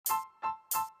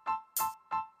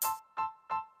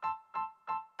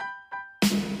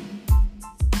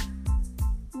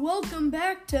Welcome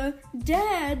back to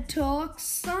Dad Talks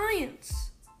Science.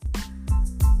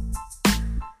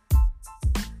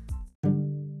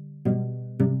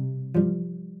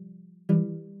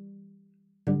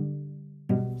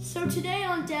 So today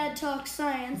on Dad Talks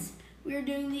Science, we are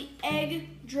doing the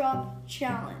egg drop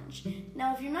challenge.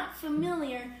 Now, if you're not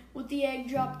familiar with the egg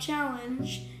drop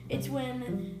challenge, it's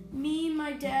when me,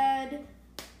 my dad,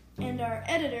 and our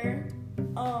editor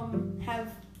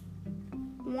have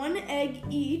one egg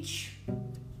each,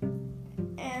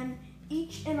 and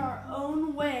each in our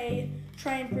own way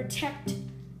try and protect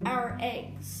our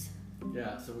eggs.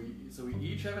 Yeah, so we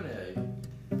each have an egg,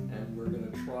 and we're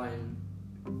gonna try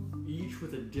and each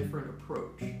with a different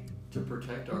approach to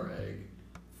protect our egg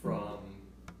from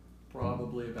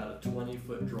probably about a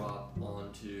 20-foot drop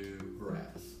onto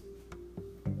grass.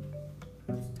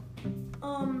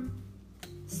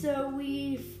 So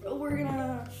we're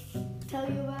gonna tell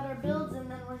you about our builds, and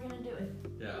then we're gonna do it.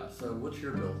 Yeah, so what's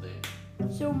your build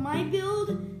name? So my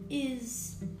build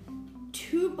is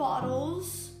 2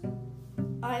 bottles.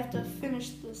 I have to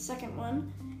finish the second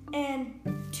one, and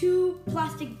 2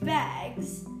 plastic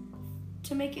bags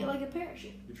to make it like a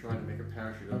parachute. You're trying to make a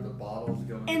parachute. Are the bottles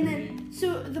going And to then,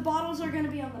 so the bottles are going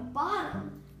to be on the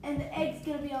bottom, and the egg's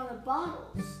going to be on the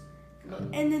bottles.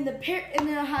 And then and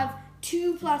then I'll have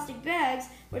 2 plastic bags,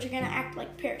 which are going to act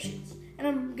like parachutes. And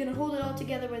I'm going to hold it all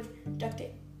together with duct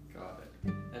tape. Got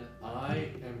it. And I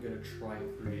am going to try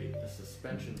and create a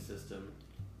suspension system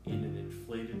in an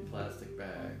inflated plastic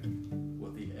bag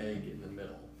with the egg in the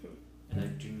middle. And I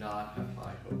do not have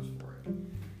high hopes for it.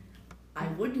 I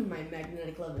would do my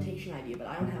magnetic levitation idea, but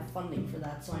I don't have funding for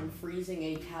that, so I'm freezing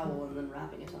a towel and then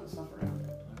wrapping a ton of stuff around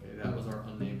it. Okay, that was our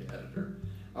unnamed editor.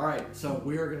 All right, so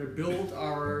we are going to build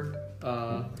our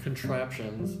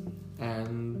contraptions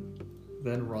and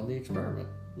then run the experiment.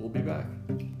 We'll be back.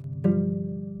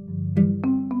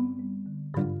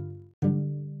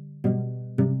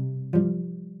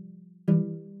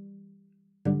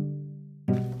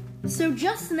 So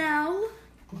just now,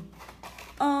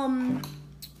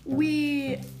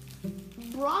 we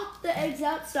brought the eggs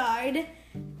outside,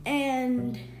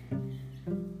 and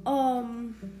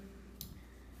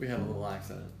We had a little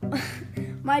accident.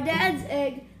 my dad's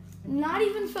egg not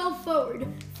even fell forward,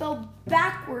 fell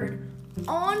backward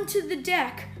onto the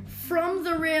deck from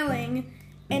the railing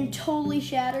and totally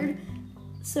shattered.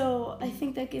 So I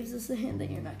think that gives us a hint that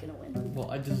you're not gonna win.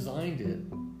 Well, I designed it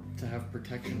to have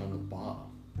protection on the bottom.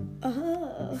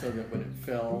 Oh. So that when it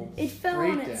fell on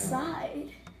straight its down, side.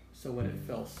 So when it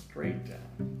fell straight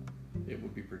down, it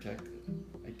would be protected.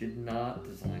 I did not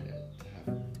design it to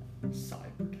have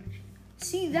side protection.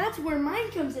 See, that's where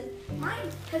mine comes in. Mine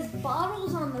has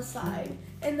bottles on the side,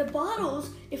 and the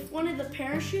bottles, if one of the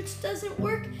parachutes doesn't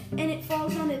work and it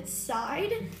falls on its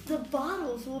side, the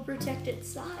bottles will protect its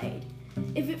side.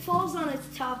 If it falls on its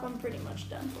top, I'm pretty much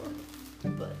done for.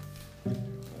 But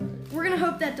we're gonna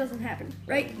hope that doesn't happen,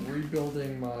 right? I'm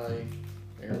rebuilding my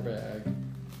airbag.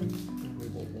 We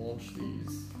will launch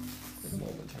these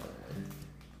momentarily.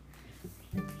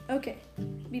 Okay,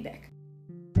 be back.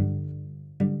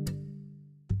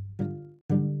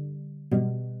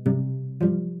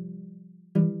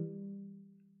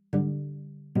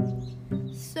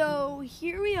 So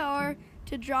here we are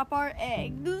to drop our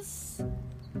eggs.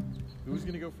 Who's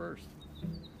gonna go first?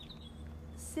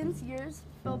 Since yours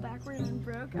fell backward and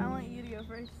broke, I want you to go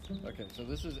first. Okay, so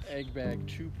this is Egg Bag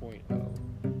 2.0,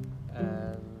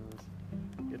 and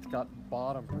it's got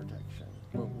bottom protection,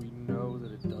 but we know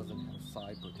that it doesn't have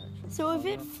side protection. So if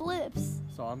it flips,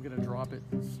 So I'm gonna drop it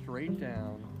straight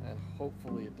down, and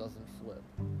hopefully it doesn't flip.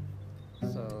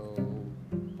 So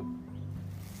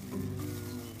here we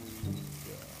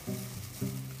go.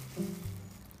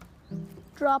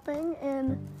 dropping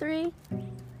in 3,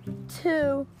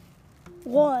 2,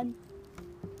 1.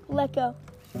 Let go.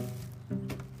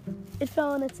 It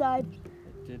fell on its side.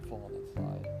 It did fall on its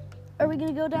side. Are we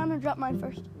gonna go down or drop mine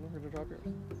first? We're gonna drop yours.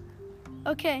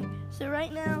 Okay, so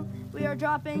right now we are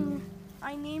dropping,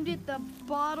 I named it the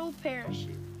bottle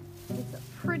parachute. It's a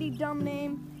pretty dumb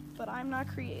name, but I'm not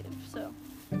creative, so.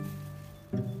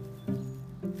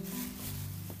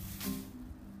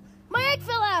 My egg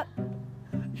fell out,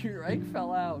 Your egg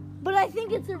fell out. but I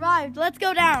think it survived. Let's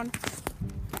go down.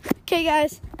 Okay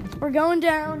guys, we're going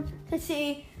down to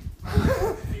see.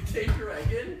 Did you tape your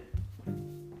egg in?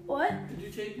 What? Did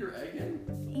you tape your egg in?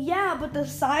 Yeah, but the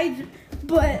sides,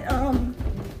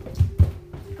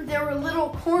 there were little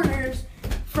corners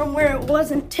from where it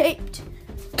wasn't taped.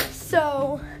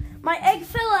 So, my egg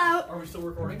fell out. Are we still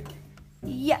recording?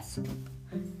 Yes.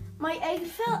 My egg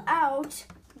fell out,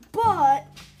 but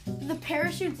the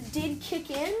parachutes did kick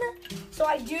in, so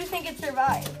I do think it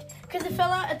survived because it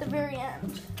fell out at the very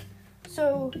end.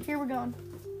 So here we're going.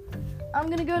 I'm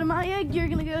gonna go to my egg, you're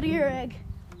gonna go to your egg.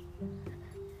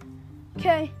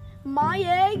 Okay, my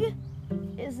egg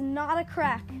is not a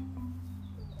crack.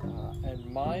 And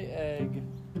my egg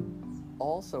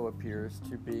also appears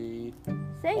to be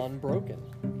Safe. unbroken.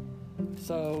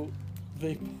 So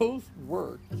they both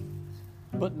worked,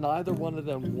 but neither one of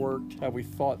them worked how we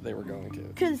thought they were going to.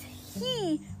 Because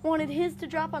he wanted his to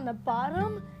drop on the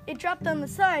bottom, it dropped on the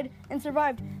side and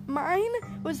survived. Mine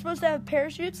was supposed to have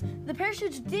parachutes. The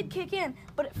parachutes did kick in,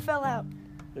 but it fell out.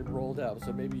 It rolled out,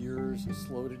 so maybe yours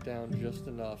slowed it down just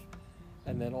enough.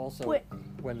 And then also, Wait.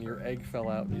 when your egg fell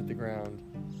out and hit the ground,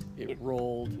 it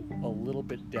rolled a little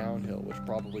bit downhill, which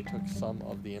probably took some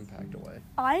of the impact away.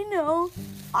 I know.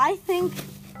 I think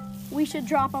we should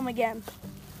drop them again.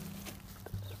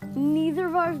 Neither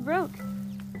of ours broke.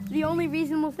 The only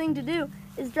reasonable thing to do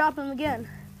is drop them again.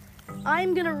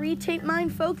 I'm gonna retape mine,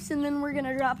 folks, and then we're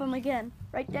gonna drop them again.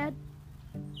 Right, Dad?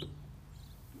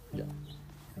 Yeah.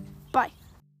 Bye.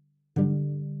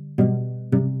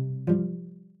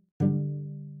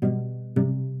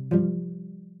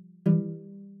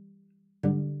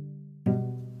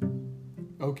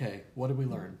 Okay, what did we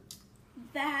learn?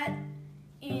 That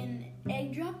in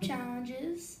egg drop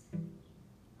challenges,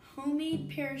 homemade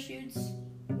parachutes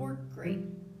work great.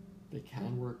 They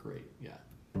can work great, yeah.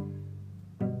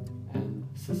 And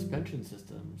suspension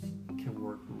systems can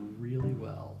work really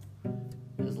well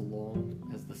as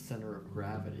long as the center of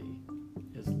gravity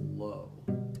is low.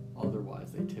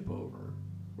 Otherwise, they tip over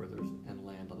and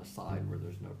land on a side where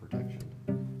there's no protection.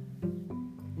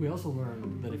 We also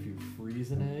learned that if you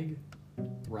freeze an egg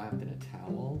wrapped in a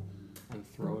towel and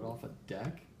throw it off a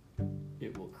deck,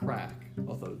 it will crack,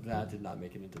 although that did not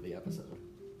make it into the episode.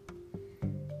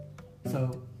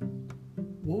 So,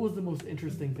 what was the most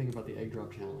interesting thing about the egg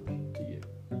drop challenge to you?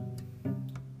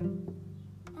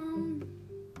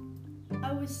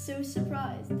 I was so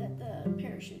surprised that the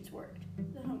parachutes worked,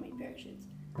 the homemade parachutes.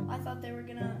 I thought they were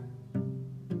gonna.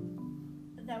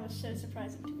 That was so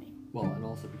surprising to me. Well, and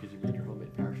also because you made your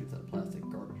homemade parachutes out of plastic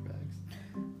garbage bags.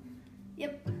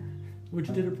 Yep.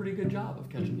 Which did a pretty good job of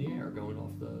catching the air going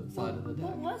off the side of the deck.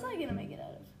 What was I gonna make it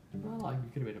out of? Well, like you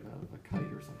could have made it out of a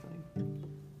kite or something.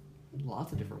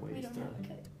 Lots of different ways We don't to. have a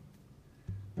kite.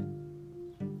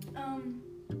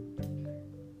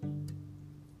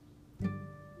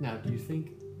 Now, do you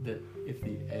think that if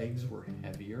the eggs were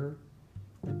heavier,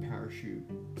 the parachute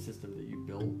system that you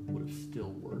built would have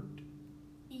still worked?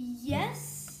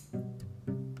 Yes,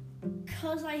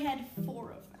 because I had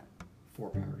 4 of them. 4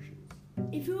 parachutes.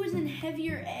 If it was a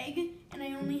heavier egg and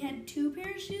I only had 2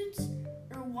 parachutes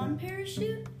or 1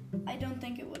 parachute, I don't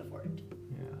think it would have worked.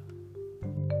 Yeah.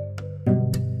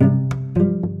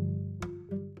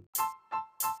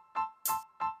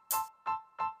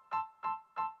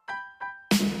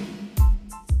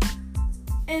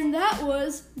 And that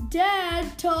was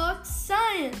Dad Talks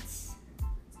Science.